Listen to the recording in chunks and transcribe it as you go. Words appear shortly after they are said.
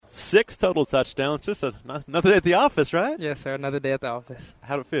6 total touchdowns. Just another day at the office, right? Yes, sir. Another day at the office.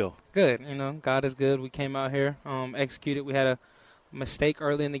 How'd it feel? Good. God is good. We came out here, executed. We had a mistake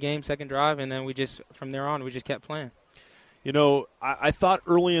early in the game, second drive, and then from there on, we just kept playing. I thought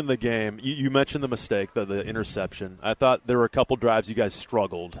early in the game, you mentioned the mistake, the interception. I thought there were a couple drives you guys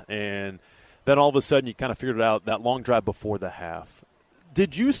struggled, and then all of a sudden you kind of figured it out that long drive before the half.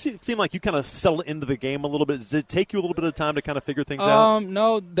 Did you seem like you kind of settled into the game a little bit? Did it take you a little bit of time to kind of figure things out?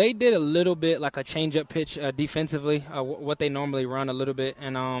 No, they did a little bit like a change-up pitch defensively, what they normally run a little bit,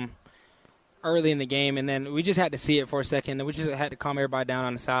 and early in the game, and then we just had to see it for a second, and we just had to calm everybody down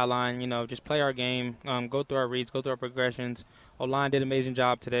on the sideline, just play our game, go through our reads, go through our progressions. O-line did an amazing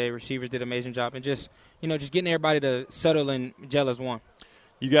job today. Receivers did an amazing job, and just getting everybody to settle and gel as one.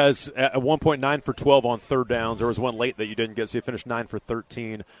 You guys, at one point, 9 for 12 on third downs. There was one late that you didn't get, so you finished 9 for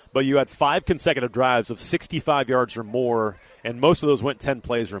 13. But you had 5 consecutive drives of 65 yards or more, and most of those went 10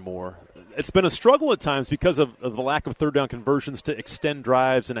 plays or more. It's been a struggle at times because of the lack of third down conversions to extend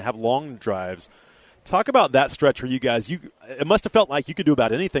drives and to have long drives. Talk about that stretch for you guys. It must have felt like you could do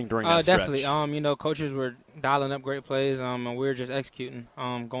about anything during that stretch. Definitely. Coaches were dialing up great plays, and we were just executing,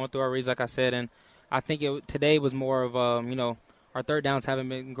 going through our reads, like I said. And I think today was more of, our third downs haven't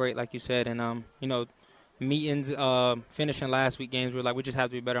been great, like you said. And, meetings, finishing last week games, we just have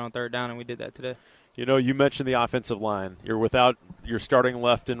to be better on third down, and we did that today. You mentioned the offensive line. You're without your starting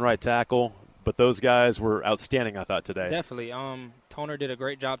left and right tackle, but those guys were outstanding, I thought, today. Definitely. Toner did a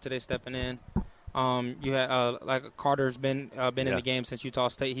great job today stepping in. You had Carter's been in the game since Utah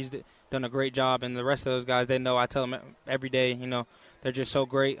State. He's done a great job, and the rest of those guys, they know. I tell them every day, they're just so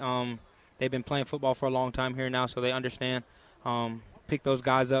great. They've been playing football for a long time here now, so they understand. Pick those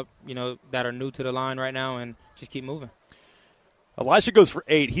guys up, that are new to the line right now, and just keep moving. Elisha goes for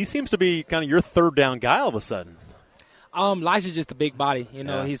 8. He seems to be kind of your third down guy all of a sudden. Elisha's just a big body.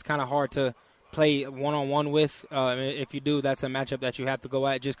 He's kind of hard to play one-on-one with. If you do, that's a matchup that you have to go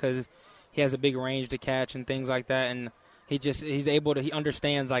at just because he has a big range to catch and things like that. And he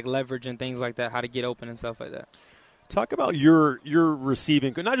understands like leverage and things like that, how to get open and stuff like that. Talk about your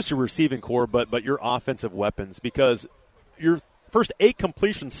receiving, not just your receiving core, but your offensive weapons, because your first 8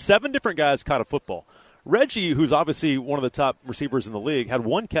 completions, 7 different guys caught a football. Reggie, who's obviously one of the top receivers in the league, had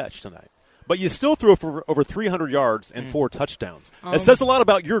 1 catch tonight. But you still threw for over 300 yards and 4 touchdowns. It says a lot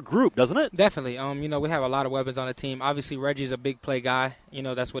about your group, doesn't it? Definitely. We have a lot of weapons on the team. Obviously, Reggie's a big play guy.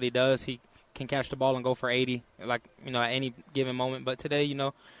 That's what he does. He can catch the ball and go for 80, at any given moment. But today,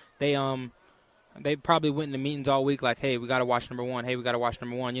 they probably went in the meetings all week like, hey, we got to watch number 1. Hey, we got to watch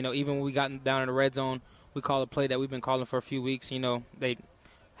number 1. Even when we got down in the red zone, we call a play that we've been calling for a few weeks. They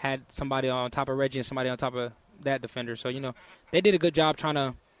had somebody on top of Reggie and somebody on top of that defender. So, they did a good job trying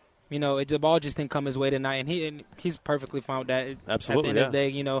to, the ball just didn't come his way tonight. And he's perfectly fine with that. Absolutely, at the end of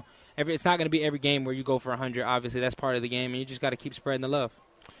the day, it's not going to be every game where you go for 100. Obviously, that's part of the game, and you just got to keep spreading the love.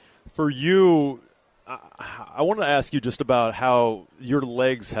 For you, I want to ask you just about how your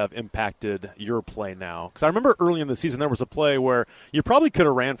legs have impacted your play now. Because I remember early in the season there was a play where you probably could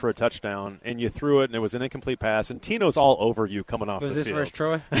have ran for a touchdown, and you threw it, and it was an incomplete pass, and Tino's all over you coming off the field. Was this versus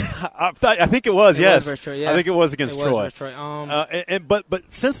Troy? I think it was, yes. Was versus Troy, yeah. I think it was against Troy. Was versus Troy.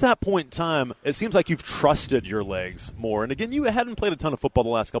 But since that point in time, it seems like you've trusted your legs more. And, again, you hadn't played a ton of football the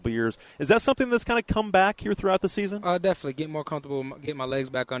last couple of years. Is that something that's kind of come back here throughout the season? Definitely. Get more comfortable, get my legs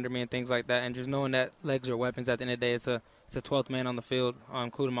back under me and things like that, and just knowing that legs are weapons at the end of the day. It's a 12th man on the field,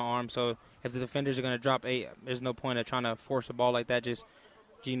 including my arm. So if the defenders are going to drop 8, there's no point of trying to force a ball like that. Just,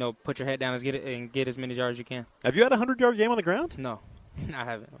 put your head down and get as many yards as you can. Have you had a 100-yard game on the ground? No, I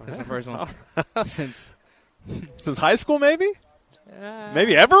haven't. That's the first one since high school, maybe?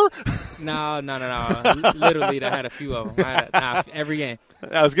 Maybe ever? No. Literally, I had a few of them. Every game.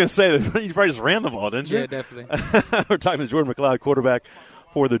 I was going to say, that you probably just ran the ball, didn't you? Yeah, definitely. We're talking to Jordan McCloud, quarterback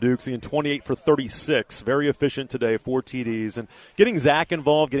for the Dukes, and 28 for 36. Very efficient today, 4 TDs. And getting Zach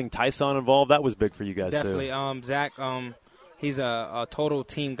involved, getting Tyson involved, that was big for you guys, definitely. too. Zach, he's a total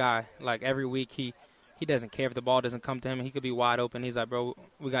team guy. Like, every week he doesn't care if the ball doesn't come to him. He could be wide open. He's like, bro,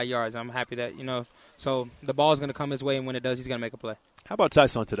 we got yards. I'm happy that, So the ball's going to come his way, and when it does, he's going to make a play. How about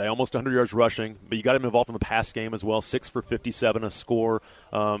Tyson today? Almost 100 yards rushing, but you got him involved in the pass game as well. 6 for 57, a score.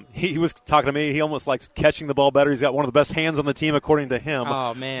 He was talking to me. He almost likes catching the ball better. He's got one of the best hands on the team, according to him.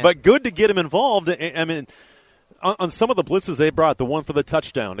 Oh, man. But good to get him involved. I mean, on some of the blitzes they brought, the one for the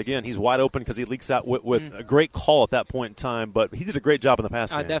touchdown, again, he's wide open because he leaks out with a great call at that point in time. But he did a great job in the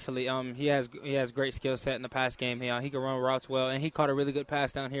pass game. Definitely. He has great skill set in the pass game. He can run routes well, and he caught a really good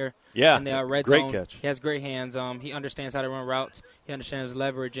pass down here. Yeah, in the red great zone. Catch. He has great hands. He understands how to run routes. He understands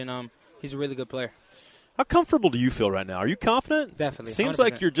leverage, and he's a really good player. How comfortable do you feel right now? Are you confident? Definitely. Seems 100%.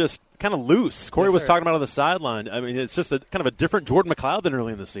 like you're just kind of loose. Corey Yes, was sir. talking about on the sideline. I mean, it's just a kind of a different Jordan McCloud than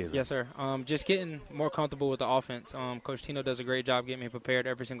early in the season. Yes, sir. Just getting more comfortable with the offense. Coach Tino does a great job getting me prepared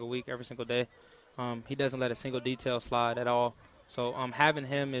every single week, every single day. He doesn't let a single detail slide at all. So having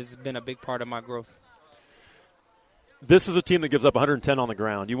him has been a big part of my growth. This is a team that gives up 110 on the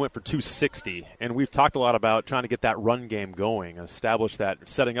ground. You went for 260, and we've talked a lot about trying to get that run game going, establish that,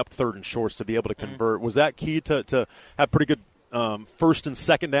 setting up third and shorts to be able to convert. Was that key to have pretty good first and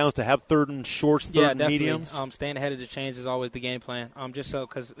second downs, to have third and shorts, third and mediums? Staying ahead of the chains is always the game plan. Just so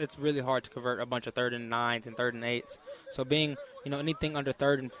because it's really hard to convert a bunch of third and nines and third and eights. So being anything under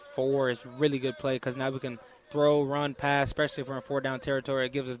third and four is really good play because now we can throw, run, pass, especially if we're in 4-down territory.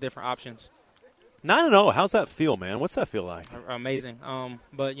 It gives us different options. 9-0. How's that feel, man? What's that feel like? Amazing.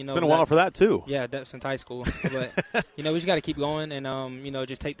 But it's been a while for that too. Yeah, since high school. But we just got to keep going and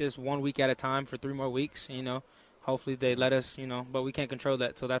just take this 1 week at a time for 3 more weeks. Hopefully they let us. But we can't control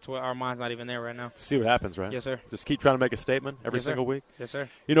that, so that's where our mind's not even there right now. See what happens, right? Yes, sir. Just keep trying to make a statement every single week. Yes, sir.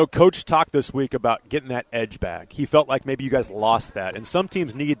 Coach talked this week about getting that edge back. He felt like maybe you guys lost that, and some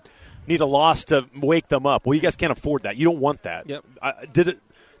teams need a loss to wake them up. Well, you guys can't afford that. You don't want that. Yep.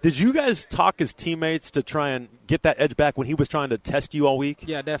 Did you guys talk as teammates to try and get that edge back when he was trying to test you all week?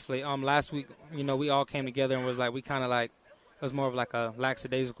 Yeah, definitely. Last week, we all came together and was like, we kind of like, it was more of like a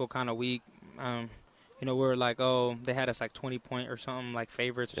lackadaisical kind of week. We were like, oh, they had us like 20-point or something, like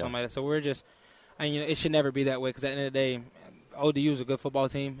favorites or something like that. So we're just, it should never be that way because at the end of the day, ODU is a good football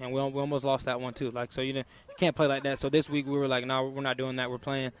team, and we almost lost that one too. Like, so you can't play like that. So this week we were like, no, we're not doing that. We're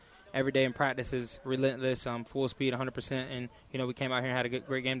playing every day in practice is relentless, full speed, 100%, and we came out here and had a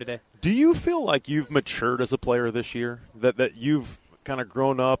great game today. Do you feel like you've matured as a player this year? That you've kind of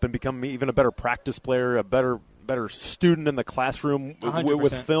grown up and become even a better practice player, a better student in the classroom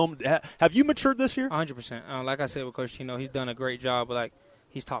with film? Have you matured this year? 100%. Like I said with Coach Tino, he's done a great job. Like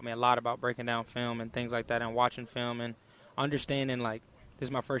he's taught me a lot about breaking down film and things like that, and watching film and understanding. Like this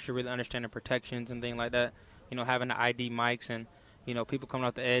is my first year really understanding protections and things like that. Having the ID mics and people coming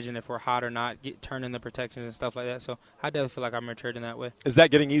off the edge, and if we're hot or not, turning the protections and stuff like that. So I definitely feel like I'm matured in that way. Is that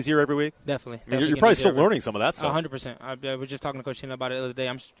getting easier every week? Definitely. You're probably still learning some of that stuff. 100%. I was just talking to Coach Tino about it the other day.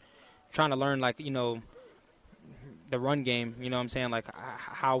 I'm trying to learn, like, the run game, what I'm saying, like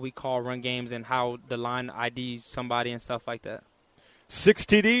how we call run games and how the line IDs somebody and stuff like that. 6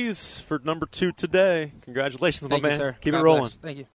 TDs for number 2 today. Congratulations, my man. Thank you, sir. Keep God it rolling. bless. Thank you.